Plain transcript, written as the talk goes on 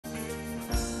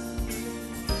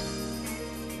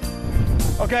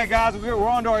Okay, guys, we're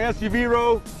on to our SUV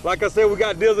row. Like I said, we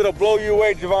got deals that'll blow you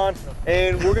away, Javon.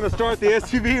 And we're gonna start the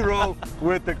SUV row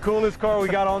with the coolest car we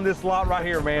got on this lot right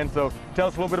here, man. So tell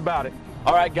us a little bit about it.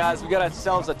 All right, guys, we got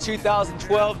ourselves a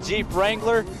 2012 Jeep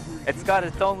Wrangler. It's got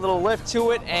its own little lift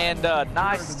to it and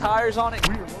nice tires on it.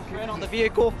 Right on the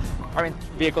vehicle,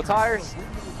 vehicle tires.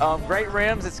 Great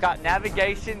rims. It's got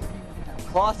navigation,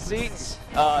 cloth seats.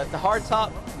 It's a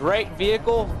hardtop, great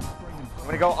vehicle. I'm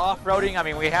gonna go off-roading. I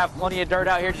mean, we have plenty of dirt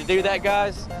out here to do that,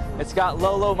 guys. It's got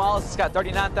low miles. It's got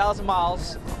 39,000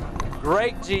 miles.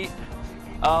 Great Jeep.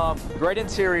 Great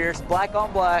interiors, black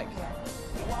on black.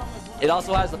 It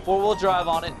also has the 4-wheel drive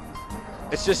on it.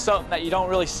 It's just something that you don't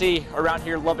really see around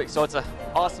here in Lubbock, so it's an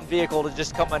awesome vehicle to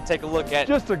just come and take a look at.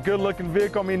 Just a good-looking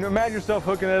vehicle. I mean, imagine yourself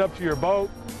hooking that up to your boat.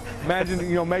 Imagine,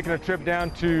 you know, making a trip down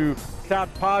to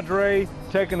South Padre,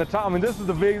 taking the time. I mean, this is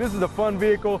a fun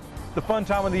vehicle. It's the fun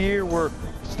time of the year. We're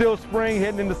still spring,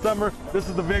 heading into summer. This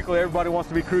is the vehicle everybody wants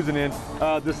to be cruising in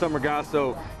this summer, guys.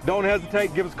 So don't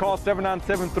hesitate. Give us a call,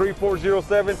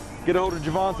 797-3407. Get a hold of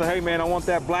Javon. Say, hey, man, I want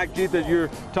that black Jeep that you're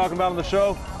talking about on the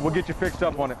show. We'll get you fixed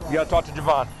up on it. You got to talk to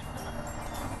Javon.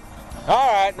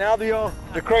 All right, now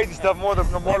the crazy stuff, more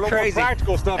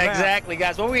practical stuff. Exactly,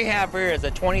 guys. What we have here is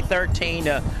a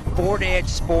 2013 Ford Edge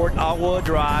Sport all-wheel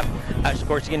drive. Of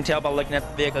course, you can tell by looking at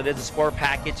the vehicle, it is a sport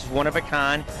package. It's one of a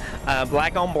kind.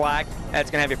 Black on black. It's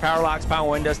going to have your power locks, power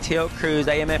windows, tilt cruise,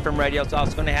 AM, FM radio. It's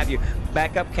also going to have your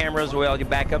backup camera as well, your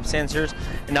backup sensors.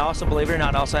 And also, believe it or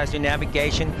not, also has your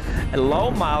navigation,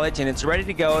 low mileage, and it's ready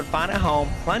to go and find a home.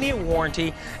 Plenty of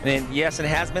warranty. And then, yes, it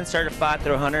has been certified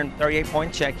through a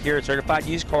 138-point check here at Certified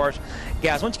Used Cars.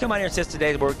 Guys, once you come out here and assist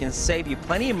today, where we can save you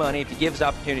plenty of money if you give us the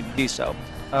opportunity to do so.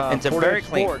 It's a very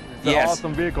clean. It's an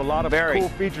awesome vehicle. A lot of cool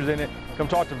features in it. Come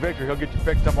talk to Victor. He'll get you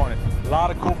fixed up on it. A lot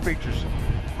of cool features.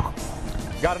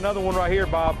 Got another one right here,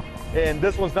 Bob. And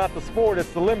this one's not the Sport, it's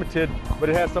the Limited, but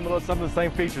it has some of the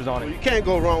same features on it. Well, you can't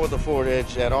go wrong with the Ford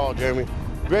Edge at all, Jeremy.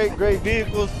 Great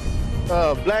vehicles.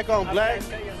 Black on black,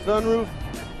 sunroof,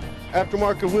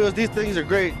 aftermarket wheels. These things are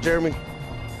great, Jeremy.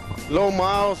 Low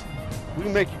miles. We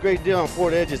can make a great deal on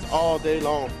Ford Edges all day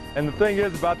long. And the thing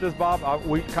is about this, Bob,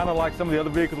 we kind of like some of the other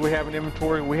vehicles we have in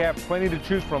inventory. We have plenty to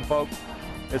choose from, folks,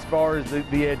 as far as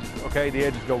the Edges, okay? The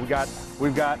Edges go. We've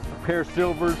got a pair of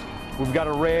silvers, we've got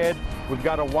a red, we've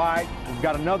got a white, we've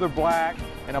got another black,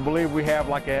 and I believe we have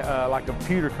like a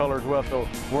pewter color as well. So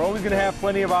we're always going to have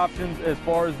plenty of options as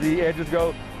far as the Edges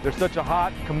go. They're such a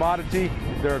hot commodity.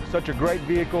 They're such a great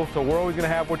vehicle, so we're always going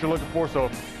to have what you're looking for. So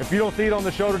if you don't see it on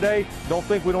the show today, don't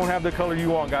think we don't have the color you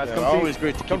want, guys. Yeah, always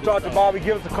great to come talk to Bobby,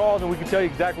 give us a call, and we can tell you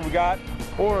exactly what we got.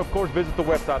 Or, of course, visit the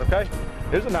website, okay?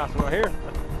 Here's a nice one right here.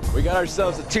 We got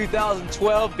ourselves a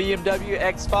 2012 BMW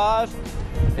X5.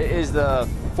 It is the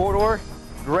 4-door,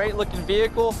 great looking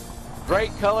vehicle,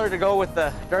 great color to go with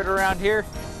the dirt around here.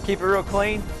 Keep it real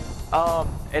clean.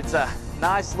 It's a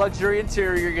nice luxury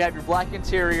interior. You have your black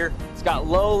interior. It's got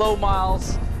low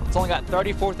miles. It's only got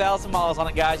 34,000 miles on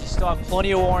it, guys. You still have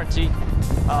plenty of warranty.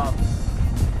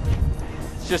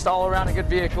 It's just all around a good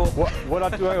vehicle. What I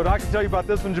can tell you about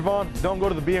this one, Javon, don't go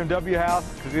to the BMW house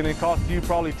because it's going to cost you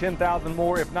probably $10,000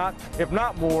 more, if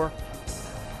not more,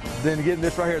 than getting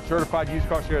this right here at Certified Used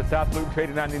Cars here at South Loop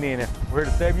Trading 90 Indiana. We're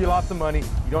here to save you lots of money.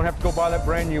 You don't have to go buy that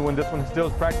brand new one. This one still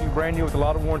is practically brand new with a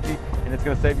lot of warranty, and it's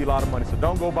going to save you a lot of money. So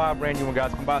don't go buy a brand new one,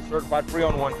 guys. Come buy a certified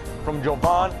pre-owned one from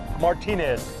Javon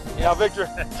Martinez. Now, Victor,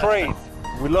 trades.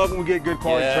 We love when we get good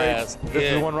quality trades. This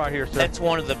is the one right here, sir. It's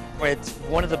one of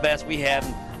the best we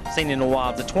haven't seen in a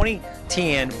while. It's a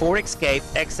 2010 Ford Escape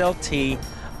XLT.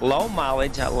 Low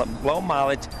mileage.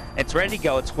 It's ready to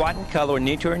go. It's white in color,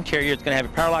 new to interior. It's going to have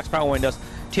your power locks, power windows,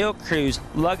 tilt cruise,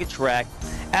 luggage rack,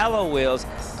 alloy wheels.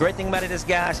 Great thing about it is,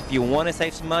 guys, if you want to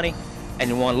save some money and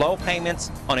you want low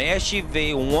payments on an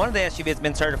SUV, one of the SUVs has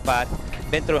been certified,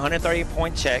 been through a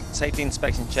 130-point check, safety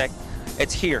inspection check.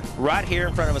 It's here, right here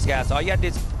in front of us, guys. All you got to do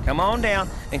is come on down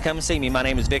and come see me. My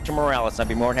name is Victor Morales. I'd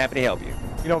be more than happy to help you.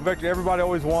 You know, Victor, everybody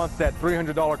always wants that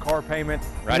 $300 car payment.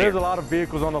 There's a lot of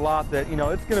vehicles on the lot that, you know,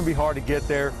 it's going to be hard to get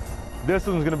there. This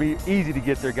one's going to be easy to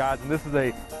get there, guys. And this is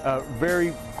a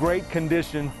very great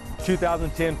condition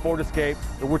 2010 Ford Escape,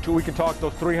 which we can talk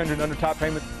those 300 under top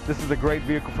payments. This is a great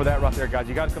vehicle for that right there, guys.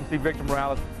 You got to come see Victor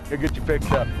Morales. He'll get you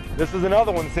fixed up. This is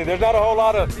another one. See, there's not a whole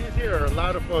lot of these here are a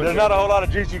lot of fun. There's not a whole lot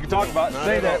of juice you can talk about.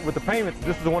 Say that with the payments.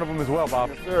 This is one of them as well, Bob.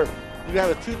 Yes, sir. We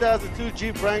got a 2002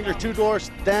 Jeep Wrangler 2-door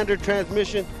standard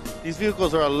transmission. These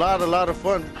vehicles are a lot of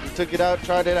fun. We took it out,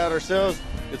 tried it out ourselves.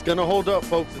 It's gonna hold up,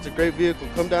 folks. It's a great vehicle.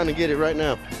 Come down and get it right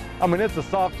now. I mean, it's a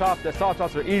soft top. The soft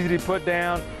tops are easy to put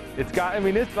down. It's got, I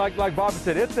mean, it's like Bobby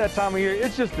said, it's that time of year.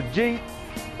 It's just a Jeep.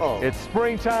 Oh. It's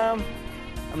springtime.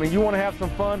 I mean, you want to have some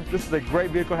fun, this is a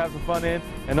great vehicle to have some fun in.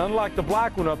 And unlike the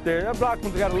black one up there, that black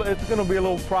one's it's going to be a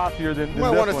little pricier than You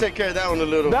might this want to one. take care of that one a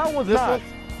little. That one's nice.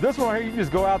 This one right here, you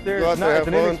just go out there. Go out there, It's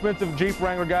an have fun. inexpensive Jeep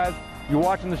Wrangler, guys. You're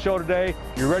watching the show today.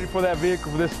 You're ready for that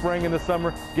vehicle for this spring and this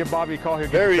summer. Give Bobby a call here.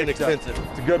 Get Very it fixed up. inexpensive.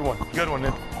 It's a good one,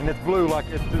 and it's blue like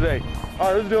it's today.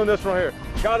 All right, who's doing this right here?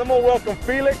 Guys, I'm gonna welcome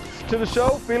Felix to the show.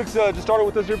 Felix just started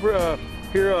with us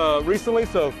here recently,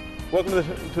 so welcome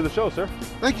to the show, sir.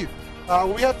 Thank you.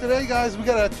 What we have today, guys, we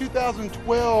got a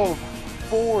 2012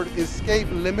 Ford Escape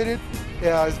Limited.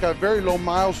 It's got very low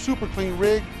miles, super clean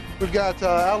rig. We've got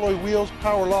alloy wheels,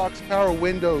 power locks, power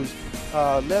windows,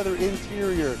 leather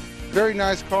interior. Very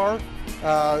nice car.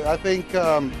 I think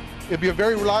it'd be a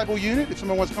very reliable unit. If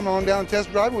someone wants to come on down and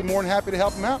test drive it, we're more than happy to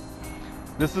help them out.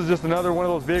 This is just another one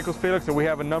of those vehicles, Felix, that we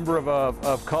have a number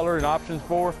of color and options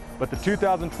for. But the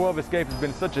 2012 Escape has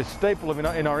been such a staple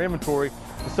in our inventory.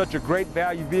 It's such a great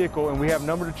value vehicle, and we have a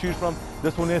number to choose from.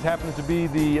 This one happens to be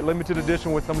the limited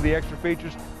edition with some of the extra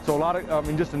features. So a lot of, I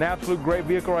mean, just an absolute great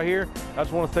vehicle right here. I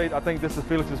just want to say, I think this is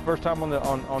Felix's first time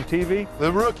on TV.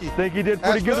 The rookie. I think he did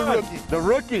pretty That's good. the rookie. The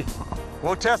rookie.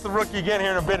 We'll test the rookie again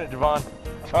here in a minute, Javon.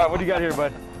 All right, what do you got here,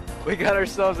 bud? We got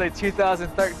ourselves a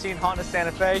 2013 Honda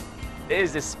Santa Fe. It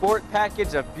is a sport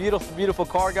package, a beautiful, beautiful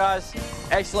car, guys.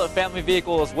 Excellent family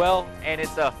vehicle as well, and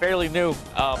it's fairly new.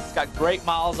 It's got great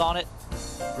miles on it.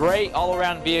 Great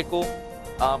all-around vehicle.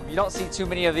 You don't see too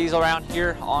many of these around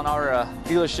here on our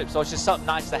dealership, so it's just something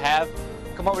nice to have.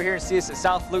 Come over here and see us at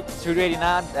South Loop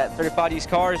 289 at 35 East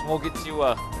Cars, and we'll get you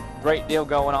a great deal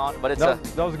going on. But it's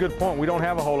that was a good point. We don't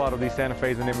have a whole lot of these Santa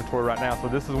Fe's in inventory right now, so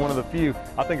this is one of the few.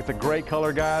 I think it's a great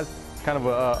color, guys. It's kind of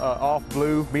a off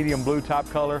blue, medium blue type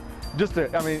color.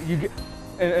 I mean,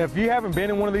 and if you haven't been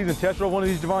in one of these and test drove one of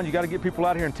these, Javon, you got to get people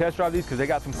out here and test drive these because they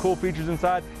got some cool features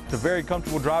inside. It's a very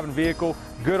comfortable driving vehicle,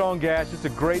 good on gas, just a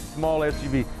great small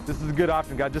SUV. This is a good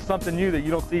option, guys. Just something new that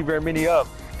you don't see very many of.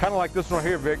 Kind of like this one right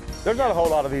here, Vic. There's not a whole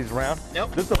lot of these around.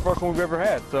 Nope. This is the first one we've ever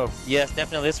had, so. Yes,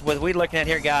 definitely. This what we're looking at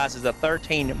here, guys, is a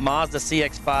 13 Mazda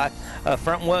CX-5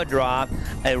 front-wheel drive,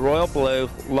 a royal blue,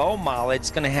 low mileage.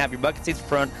 It's going to have your bucket seats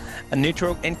front, a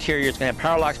neutral interior. It's going to have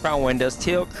power locks, power windows,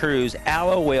 tilt cruise,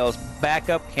 alloy wheels,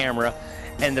 backup camera.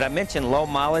 And did I mention low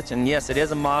mileage? And yes, it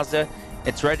is a Mazda.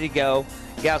 It's ready to go.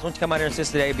 Guys, once you come out here and see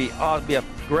us today, it'll be a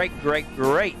great, great,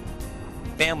 great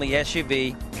family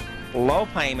SUV. Low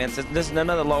payments. This is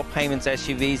another low payments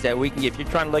SUVs that we can get. If you're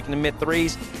trying to look in the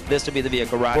mid-threes, this will be the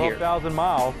vehicle right here. 12,000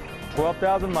 miles.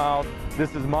 12,000 miles.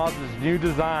 This is Mazda's new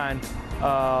design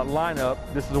lineup.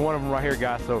 This is one of them right here,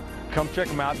 guys. So come check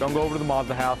them out. Don't go over to the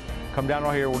Mazda house. Come down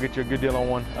right here. We'll get you a good deal on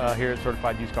one here at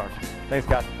Certified Used Cars. Thanks,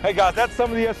 guys. Hey, guys, that's some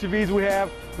of the SUVs we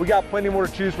have. We got plenty more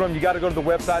to choose from. You got to go to the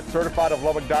website,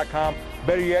 certifiedoflubbock.com.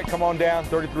 Better yet, come on down,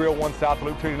 3301 South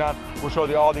Loop 289. We'll show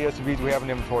you all the SUVs we have in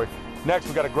inventory. Next,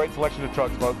 we've got a great selection of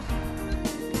trucks, folks.